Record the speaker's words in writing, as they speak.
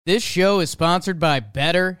This show is sponsored by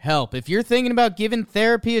BetterHelp. If you're thinking about giving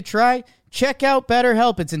therapy a try, check out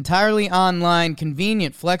BetterHelp. It's entirely online,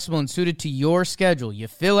 convenient, flexible, and suited to your schedule. You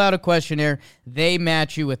fill out a questionnaire, they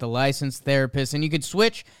match you with a licensed therapist, and you can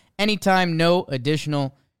switch anytime, no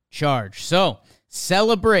additional charge. So,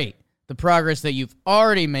 celebrate the progress that you've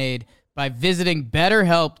already made by visiting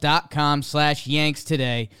betterhelp.com/Yanks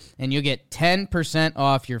today, and you'll get 10%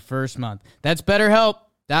 off your first month. That's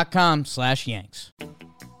betterhelp.com/Yanks.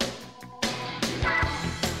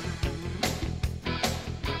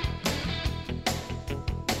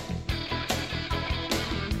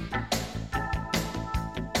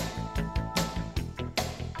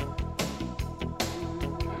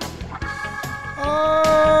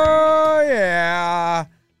 Oh, yeah.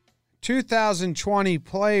 2020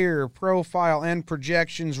 player profile and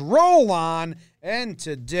projections roll on. And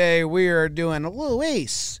today we are doing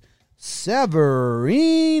Luis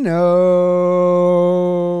Severino.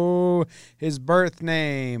 His birth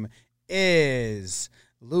name is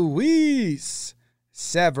Luis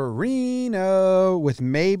Severino with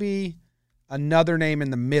maybe another name in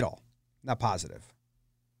the middle. Not positive.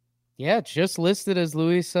 Yeah, it's just listed as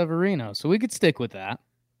Luis Severino, so we could stick with that.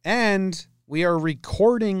 And we are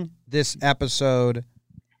recording this episode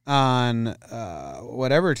on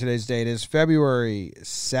whatever today's date is, February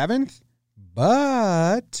 7th,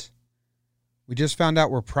 but we just found out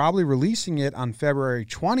we're probably releasing it on February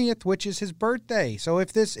 20th, which is his birthday. So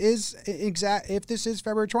if this is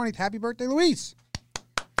February 20th, happy birthday, Luis.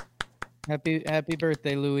 Happy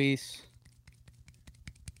birthday, Luis.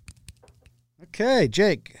 Okay,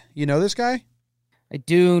 Jake, you know this guy? I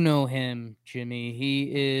do know him, Jimmy. He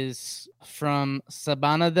is from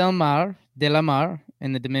Sabana de la Mar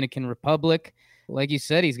in the Dominican Republic. Like you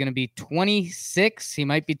said, he's going to be 26. He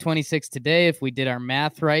might be 26 today if we did our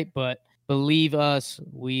math right, but believe us,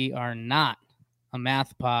 we are not a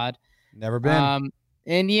math pod. Never been.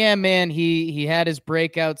 And yeah, man, he had his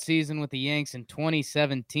breakout season with the Yanks in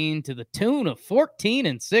 2017 to the tune of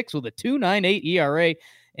 14-6 with a 2.98 ERA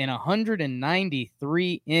in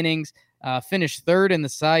 193 innings. Finished third in the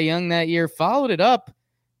Cy Young that year. Followed it up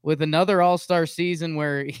with another All-Star season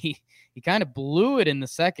where he kind of blew it in the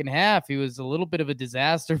second half. He was a little bit of a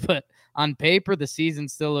disaster, but on paper, the season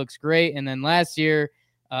still looks great. And then last year,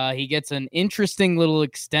 he gets an interesting little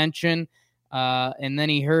extension, and then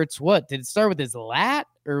he hurts. What? Did it start with his lat,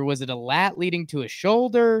 or was it a lat leading to a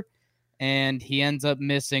shoulder? And he ends up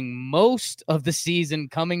missing most of the season,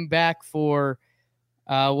 coming back for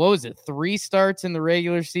what was it, 3 starts in the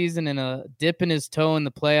regular season and a dip in his toe in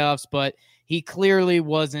the playoffs, but he clearly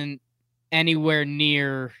wasn't anywhere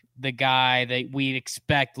near the guy that we'd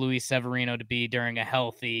expect Luis Severino to be during a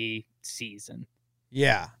healthy season.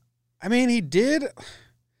 Yeah. I mean, he did.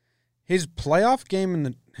 His playoff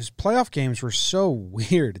games were so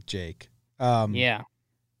weird, Jake. Yeah.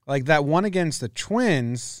 Like that one against the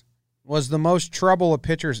Twins was the most trouble a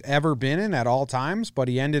pitcher's ever been in at all times, but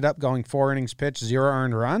he ended up going 4 innings pitched, 0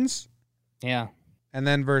 earned runs. Yeah. And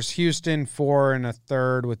then versus Houston, 4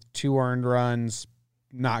 1/3 with 2 earned runs.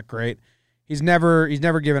 Not great. He's never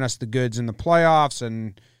given us the goods in the playoffs.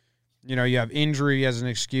 And, you know, you have injury as an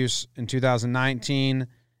excuse in 2019.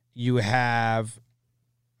 You have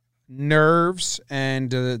nerves and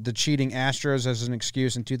the cheating Astros as an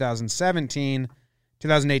excuse in 2017.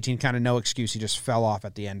 2018, kind of no excuse. He just fell off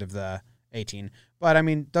at the end of the 18. But, I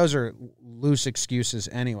mean, those are loose excuses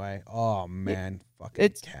anyway. Oh, man.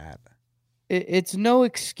 Cat. It's no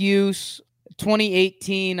excuse.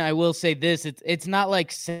 2018, I will say this. It's not like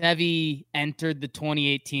Sevy entered the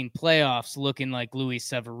 2018 playoffs looking like Luis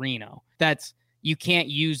Severino. You can't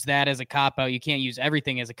use that as a cop-out. You can't use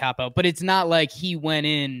everything as a cop-out. But it's not like he went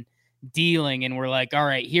in dealing and we're like, all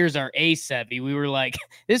right, here's our Sevy. We were like,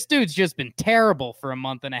 this dude's just been terrible for a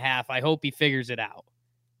month and a half. I hope he figures it out.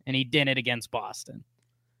 And he did it against Boston.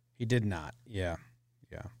 He did not. Yeah.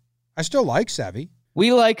 I still like Sevy.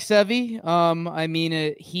 We like Sevy. I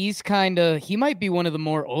mean, he might be one of the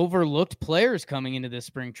more overlooked players coming into this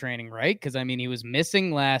spring training, right? Because, I mean, he was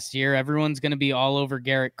missing last year. Everyone's going to be all over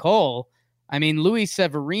Garrett Cole. I mean, Luis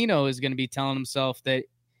Severino is going to be telling himself that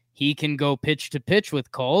he can go pitch to pitch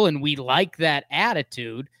with Cole, and we like that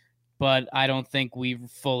attitude, but I don't think we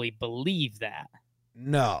fully believe that.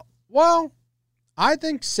 No. Well, I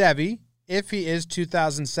think Sevy, if he is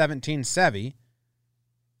 2017 Sevy,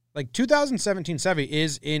 like 2017 Sevy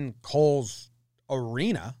is in Cole's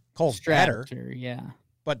arena. Cole's better. Yeah.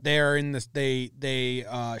 But they're in this, they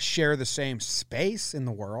share the same space in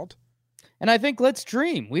the world. And I think let's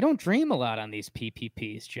dream. We don't dream a lot on these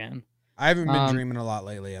PPPs, Jim. I haven't been dreaming a lot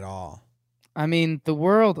lately at all. I mean, if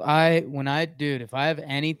I have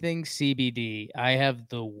anything CBD, I have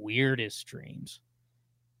the weirdest dreams.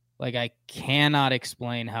 Like, I cannot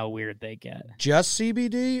explain how weird they get. Just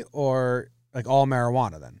CBD or like all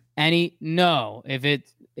marijuana then? No, if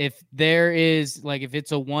it's a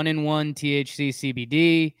 1-in-1 THC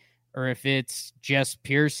CBD, or if it's just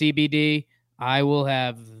pure CBD, I will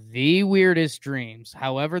have the weirdest dreams.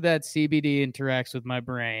 However that CBD interacts with my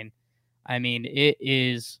brain, I mean, it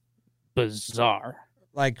is bizarre.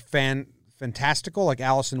 Like fantastical, like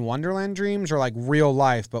Alice in Wonderland dreams, or like real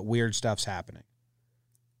life but weird stuff's happening?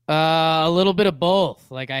 A little bit of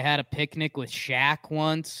both. Like, I had a picnic with Shaq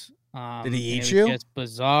once. Did he eat it you? was just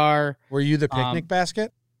bizarre. Were you the picnic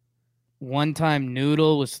basket? One time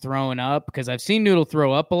Noodle was throwing up, because I've seen Noodle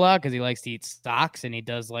throw up a lot because he likes to eat socks, and he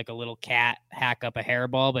does like a little cat hack up a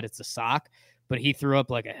hairball, but it's a sock. But he threw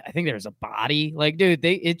up I think there's a body. Like, dude,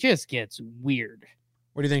 it just gets weird.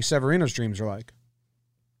 What do you think Severino's dreams are like?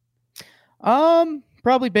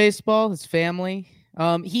 Probably baseball, his family.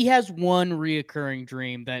 He has one reoccurring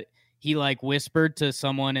dream that he whispered to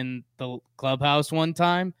someone in the clubhouse one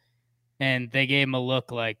time, and they gave him a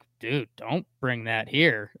look like, dude, don't bring that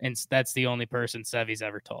here. And that's the only person Sevy's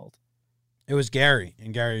ever told. It was Gary,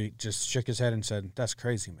 and Gary just shook his head and said, "That's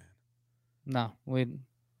crazy, man." No,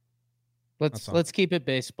 let's keep it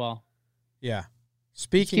baseball. Yeah.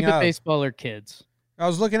 Keep it baseball or kids. I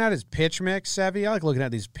was looking at his pitch mix, Sevy. I like looking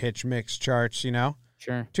at these pitch mix charts, you know.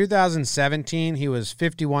 Sure. 2017, he was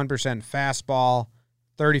 51% fastball,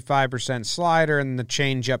 35% slider, and the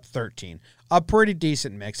changeup 13. A pretty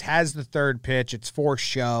decent mix. Has the third pitch. It's for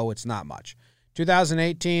show. It's not much.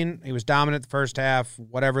 2018, he was dominant the first half,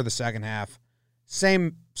 whatever the second half.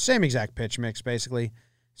 Same exact pitch mix, basically.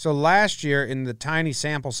 So last year, in the tiny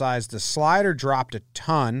sample size, the slider dropped a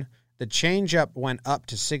ton. The changeup went up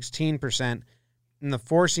to 16%, and the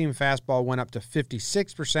four-seam fastball went up to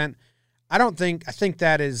 56%. I think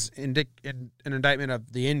that is an indictment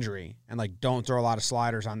of the injury, and don't throw a lot of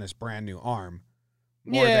sliders on this brand new arm.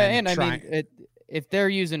 If they're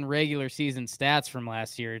using regular season stats from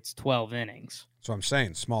last year, it's 12 innings. That's what I'm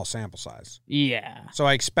saying, small sample size. Yeah. So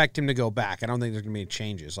I expect him to go back. I don't think there's going to be any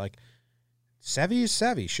changes. Sevy is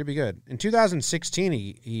Sevy, should be good. In 2016,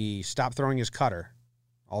 he stopped throwing his cutter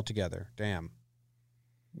altogether. Damn.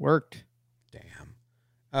 Worked. Damn.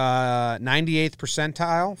 98th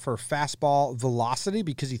percentile for fastball velocity,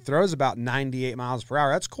 because he throws about 98 miles per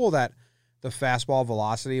hour. That's cool that the fastball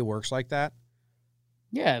velocity works like that.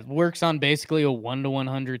 Yeah, it works on basically a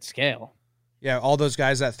 1-to-100 scale. Yeah, all those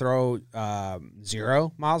guys that throw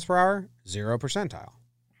 0 miles per hour, 0 percentile.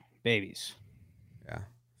 Babies. Yeah.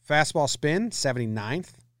 Fastball spin,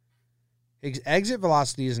 79th. His exit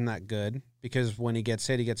velocity isn't that good, because when he gets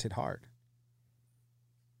hit hard.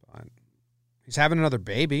 But he's having another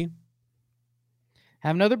baby.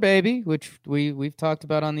 Which we've talked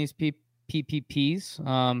about on these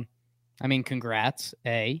PPPs. Congrats,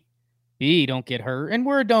 A. B, don't get hurt. And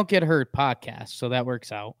we're a Don't Get Hurt podcast, so that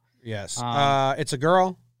works out. Yes. It's a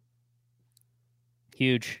girl.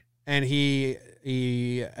 Huge. And he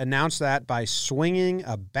announced that by swinging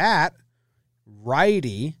a bat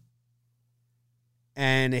righty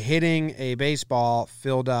and hitting a baseball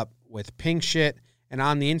filled up with pink shit. And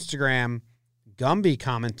on the Instagram, Gumby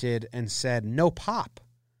commented and said, "No pop."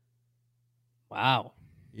 Wow.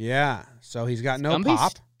 Yeah. So he's got no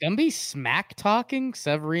pop. Gumby smack talking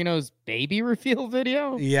Severino's baby reveal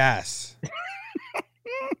video? Yes.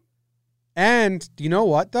 And you know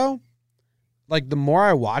what, though? The more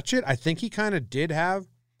I watch it, I think he kind of did have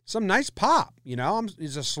some nice pop. You know,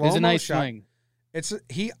 he's a slow-mo It's a nice shot. swing.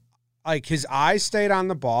 His eyes stayed on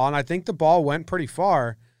the ball, and I think the ball went pretty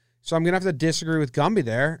far. So I'm going to have to disagree with Gumby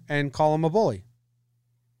there and call him a bully.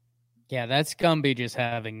 Yeah, that's Gumby just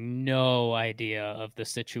having no idea of the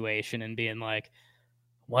situation and being like,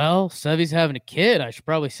 well, Sevy's having a kid. I should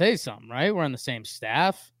probably say something, right? We're on the same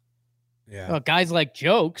staff. Yeah. Guys like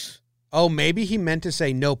jokes. Oh, maybe he meant to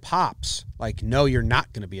say no pops. No, you're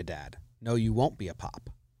not going to be a dad. No, you won't be a pop.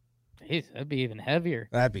 Jeez, that'd be even heavier.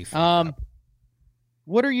 That'd be fun.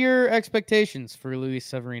 What are your expectations for Luis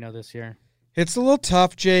Severino this year? It's a little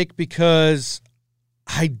tough, Jake, because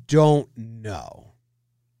I don't know.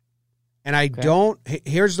 And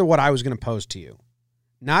here's what I was going to pose to you.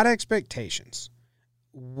 Not expectations.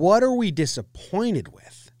 What are we disappointed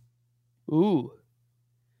with? Ooh.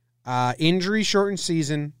 Injury shortened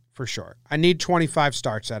season for sure. I need 25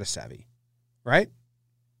 starts out of Sevy. Right?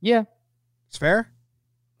 Yeah. It's fair?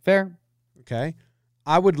 Fair. Okay.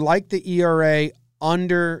 I would like the ERA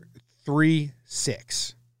under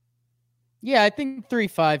 3.6. Yeah, I think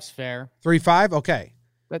 3.5's fair. 3.5? Okay.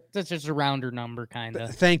 That's just a rounder number, kind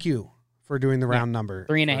of. Thank you for doing the round number.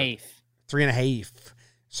 3.5. 3.5.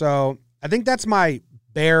 So I think that's my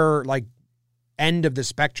bare like end of the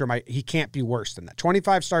spectrum. He can't be worse than that.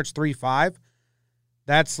 25 starts 3.5.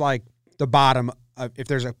 That's like the bottom. If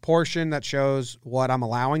there's a portion that shows what I'm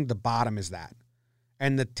allowing, the bottom is that.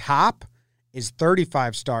 And the top is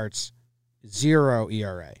 35 starts, 0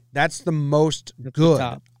 ERA. That's the most good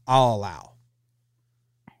I'll allow.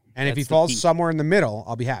 And if he falls somewhere in the middle,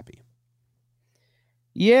 I'll be happy.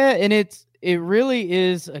 Yeah, and it really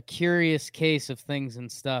is a curious case of things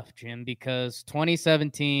and stuff, Jim, because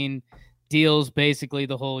 2017 deals basically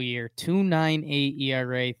the whole year. 2.98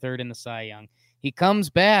 ERA, third in the Cy Young. He comes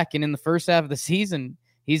back, and in the first half of the season,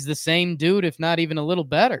 he's the same dude, if not even a little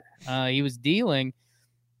better. He was dealing.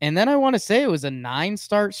 And then I want to say it was a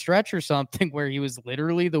 9-start stretch or something where he was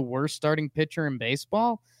literally the worst starting pitcher in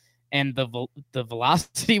baseball. And the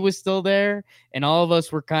velocity was still there. And all of us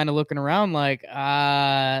were kind of looking around like,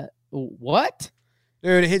 what?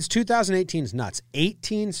 Dude, his 2018 is nuts.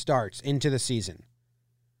 18 starts into the season.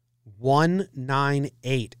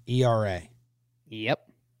 1.98 ERA. Yep.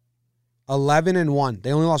 11-1.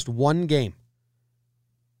 They only lost one game.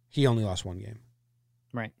 He only lost one game.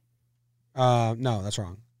 Right. No, that's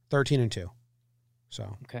wrong. 13-2.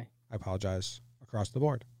 So okay. I apologize across the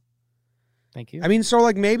board. Thank you. I mean, so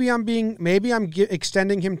like maybe I'm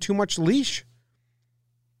extending him too much leash.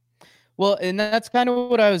 Well, and that's kind of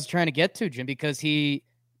what I was trying to get to, Jim, because he,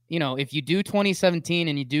 if you do 2017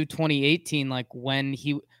 and you do 2018, like when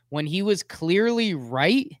he was clearly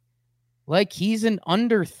right, like he's an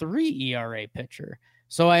under 3 ERA pitcher.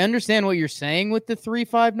 So I understand what you're saying with the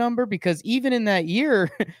 3.5 number, because even in that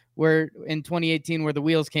year where in 2018 where the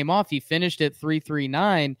wheels came off, he finished at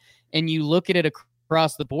 3.39, and you look at it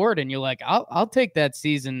across the board and you're like, I'll take that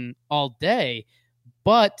season all day.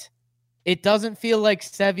 But it doesn't feel like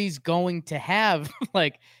Sevy's going to have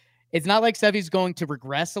it's not like Sevy's going to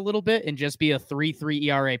regress a little bit and just be a 3.3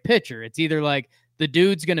 ERA pitcher. It's either like the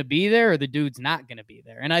dude's going to be there or the dude's not going to be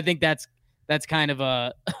there. And I think that's kind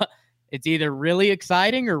of it's either really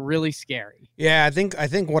exciting or really scary. Yeah, I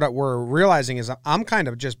think what we're realizing is I'm kind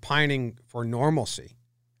of just pining for normalcy.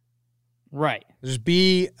 Right. Just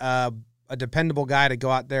be a dependable guy to go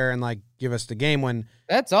out there and like give us the game when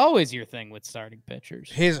that's always your thing with starting pitchers.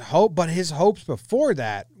 His hopes before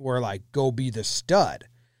that were like go be the stud.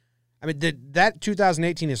 I mean, that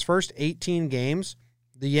 2018, his first 18 games,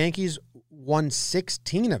 the Yankees won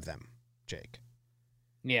 16 of them, Jake.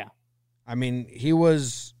 Yeah. I mean, he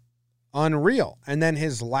was unreal. And then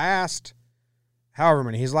his last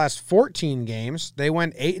 14 games, they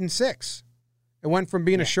went 8-6. It went from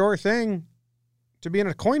being a sure thing to being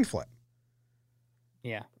a coin flip.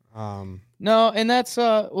 Yeah. No, and that's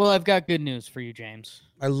I've got good news for you, James.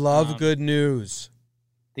 I love good news.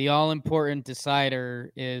 The all-important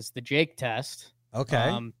decider is the Jake test.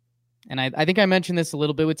 Okay. And I think I mentioned this a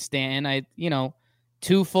little bit with Stan.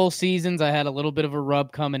 2 full seasons, I had a little bit of a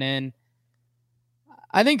rub coming in.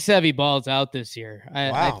 I think Sevy balls out this year.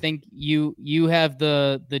 I think you have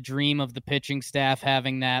the dream of the pitching staff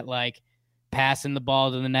having that like passing the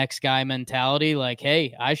ball to the next guy mentality. Like,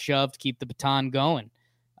 hey, I shoved, keep the baton going.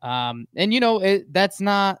 That's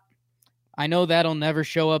not. I know that'll never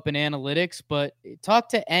show up in analytics, but talk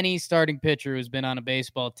to any starting pitcher who's been on a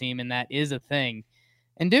baseball team, and that is a thing.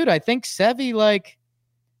 And dude, I think Sevy,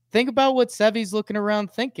 think about what Sevy's looking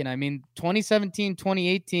around thinking. I mean, 2017,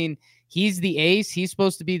 2018. He's the ace. He's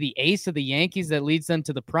supposed to be the ace of the Yankees that leads them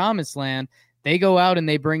to the promised land. They go out and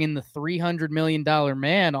they bring in the $300 million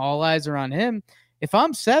man. All eyes are on him. If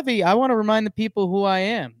I'm Sevy, I want to remind the people who I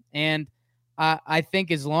am. And I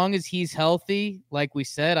think as long as he's healthy, like we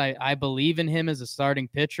said, I believe in him as a starting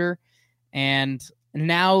pitcher. And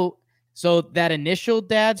now, so that initial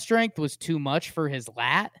dad strength was too much for his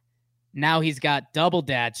lat. Now he's got double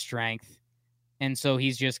dad strength. And so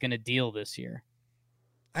he's just going to deal this year.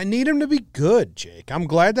 I need him to be good, Jake. I'm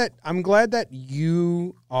glad that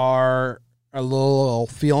you are a little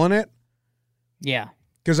feeling it. Yeah.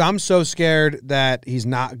 Because I'm so scared that he's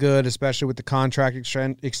not good, especially with the contract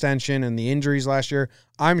extension and the injuries last year.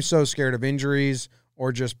 I'm so scared of injuries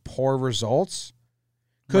or just poor results.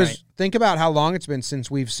 Because think about how long it's been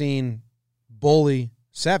since we've seen bully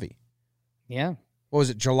Sevy. Yeah. What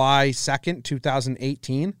was it, July 2nd,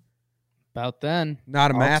 2018? About then.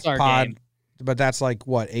 Not a math pod, game. But that's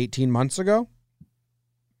 18 months ago?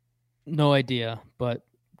 No idea, but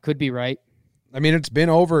could be right. I mean, it's been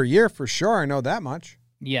over a year for sure. I know that much.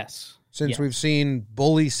 Yes. Since we've seen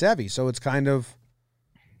bully Sevy, so it's kind of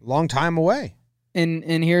a long time away. And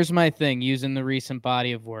here's my thing, using the recent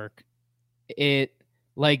body of work. It,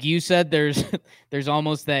 like you said, there's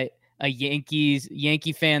almost that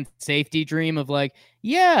Yankee fan safety dream of like,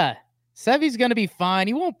 yeah, Sevy's going to be fine.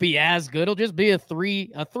 He won't be as good. He'll just be a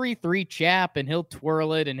 3-3 chap, and he'll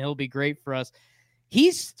twirl it, and he'll be great for us.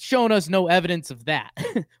 He's shown us no evidence of that.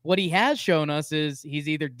 What he has shown us is he's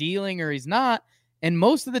either dealing or he's not. And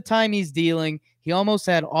most of the time he's dealing. He almost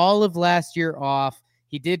had all of last year off.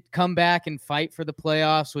 He did come back and fight for the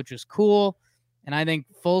playoffs, which is cool. And I think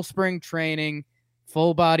full spring training,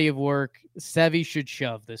 full body of work, Sevy should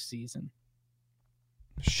shove this season.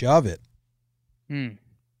 Shove it.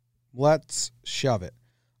 Let's shove it.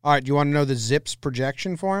 All right, do you want to know the Zips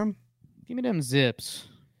projection for him? Give me them Zips.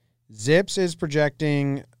 Zips is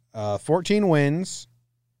projecting 14 wins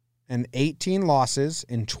and 18 losses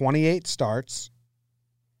in 28 starts,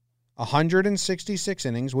 166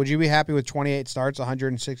 innings. Would you be happy with 28 starts,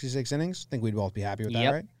 166 innings? I think we'd both be happy with that,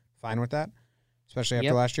 right? Fine with that, especially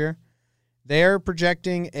after last year. They're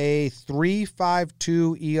projecting a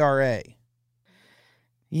 3.52 ERA.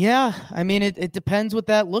 Yeah, I mean, it depends what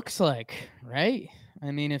that looks like, right?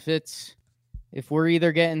 I mean, if we're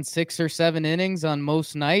either getting 6 or 7 innings on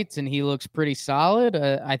most nights and he looks pretty solid,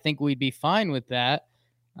 I think we'd be fine with that.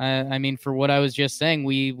 I mean, for what I was just saying,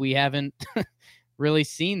 we haven't really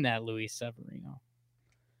seen that Luis Severino.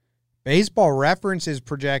 Baseball Reference is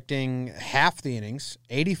projecting half the innings,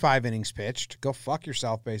 85 innings pitched. Go fuck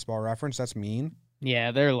yourself, Baseball Reference. That's mean.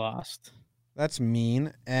 Yeah, they're lost. That's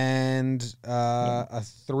mean. And a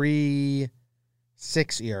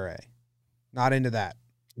 3.6 ERA. Not into that.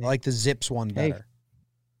 I like the Zips one better.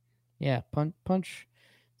 Hey. Yeah, punch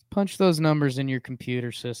those numbers in your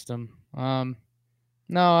computer system. No,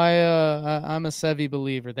 I'm a Sevy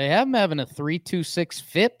believer. They have him having a 3.26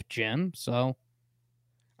 FIP, Jim. So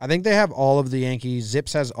I think they have all of the Yankees.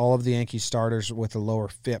 Zips has all of the Yankees starters with a lower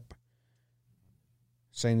FIP,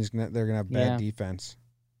 saying they're gonna have bad defense.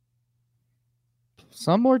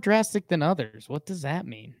 Some more drastic than others. What does that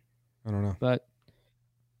mean? I don't know. But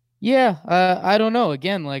yeah, I don't know.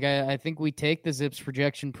 Again, like I think we take the Zips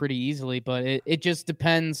projection pretty easily, but it just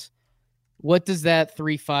depends. What does that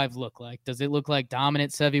 3.5 look like? Does it look like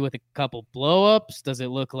dominant Sevy with a couple blow-ups? Does it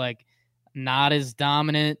look like not as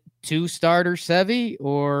dominant 2-starter Sevy,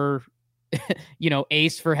 or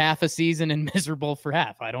ace for half a season and miserable for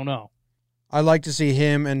half? I don't know. I'd like to see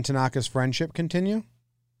him and Tanaka's friendship continue.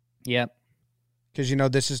 Yep. Because,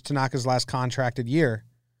 this is Tanaka's last contracted year.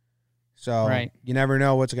 So you never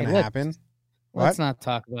know what's going to happen. Let's not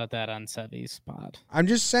talk about that on Sevy's pod. I'm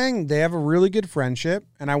just saying they have a really good friendship,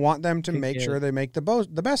 and I want them to make sure they make the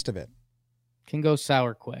best of it. Can go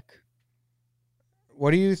sour quick.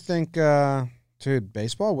 What do you think? Dude,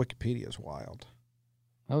 baseball Wikipedia is wild.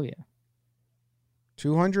 Oh, yeah.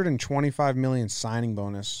 225 million signing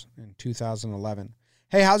bonus in 2011.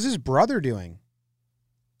 Hey, how's his brother doing?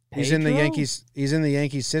 Pedro? He's in the Yankees. He's in the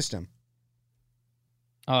Yankees system.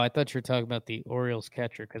 Oh, I thought you were talking about the Orioles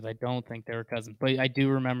catcher, because I don't think they were cousins. But I do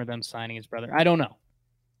remember them signing his brother. I don't know.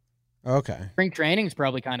 Okay. Spring training is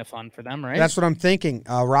probably kind of fun for them, right? That's what I'm thinking.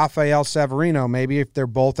 Rafael Severino, maybe if they're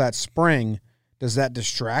both at spring, does that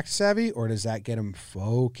distract Sevy, or does that get him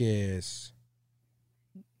focused?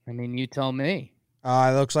 I mean, you tell me.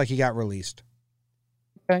 It looks like he got released.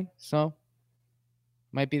 Okay, so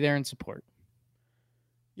might be there in support.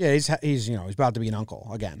 Yeah, he's about to be an uncle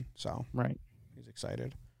again, so right. He's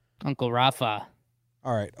excited. Uncle Rafa.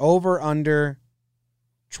 All right, over under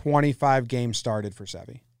 25 games started for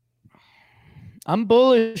Sevy. I'm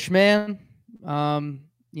bullish, man.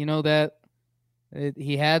 That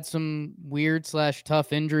he had some weird /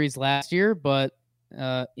 tough injuries last year, but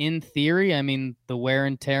in theory, I mean, the wear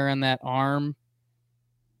and tear on that arm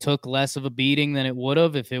took less of a beating than it would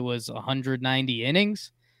have if it was 190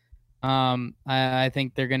 innings. I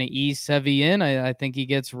think they're going to ease Sevy in. I think he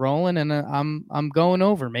gets rolling, and I'm going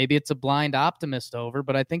over. Maybe it's a blind optimist over,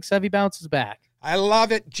 but I think Sevy bounces back. I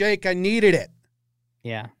love it, Jake. I needed it.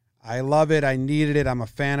 Yeah. I love it. I needed it. I'm a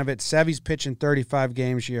fan of it. Sevy's pitching 35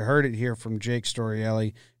 games. You heard it here from Jake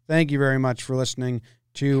Storielli. Thank you very much for listening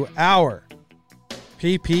to our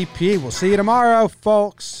PPP. We'll see you tomorrow,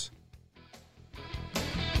 folks.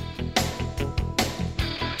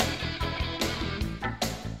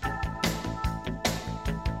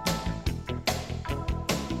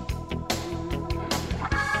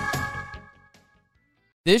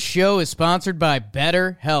 This show is sponsored by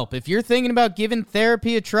BetterHelp. If you're thinking about giving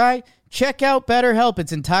therapy a try, check out BetterHelp.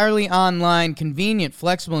 It's entirely online, convenient,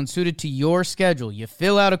 flexible, and suited to your schedule. You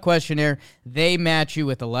fill out a questionnaire, they match you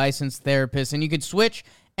with a licensed therapist, and you can switch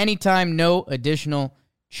anytime, no additional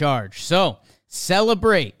charge. So,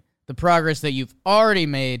 celebrate the progress that you've already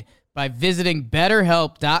made by visiting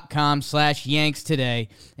BetterHelp.com/Yanks today,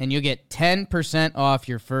 and you'll get 10% off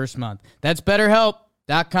your first month. That's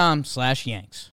BetterHelp.com/Yanks.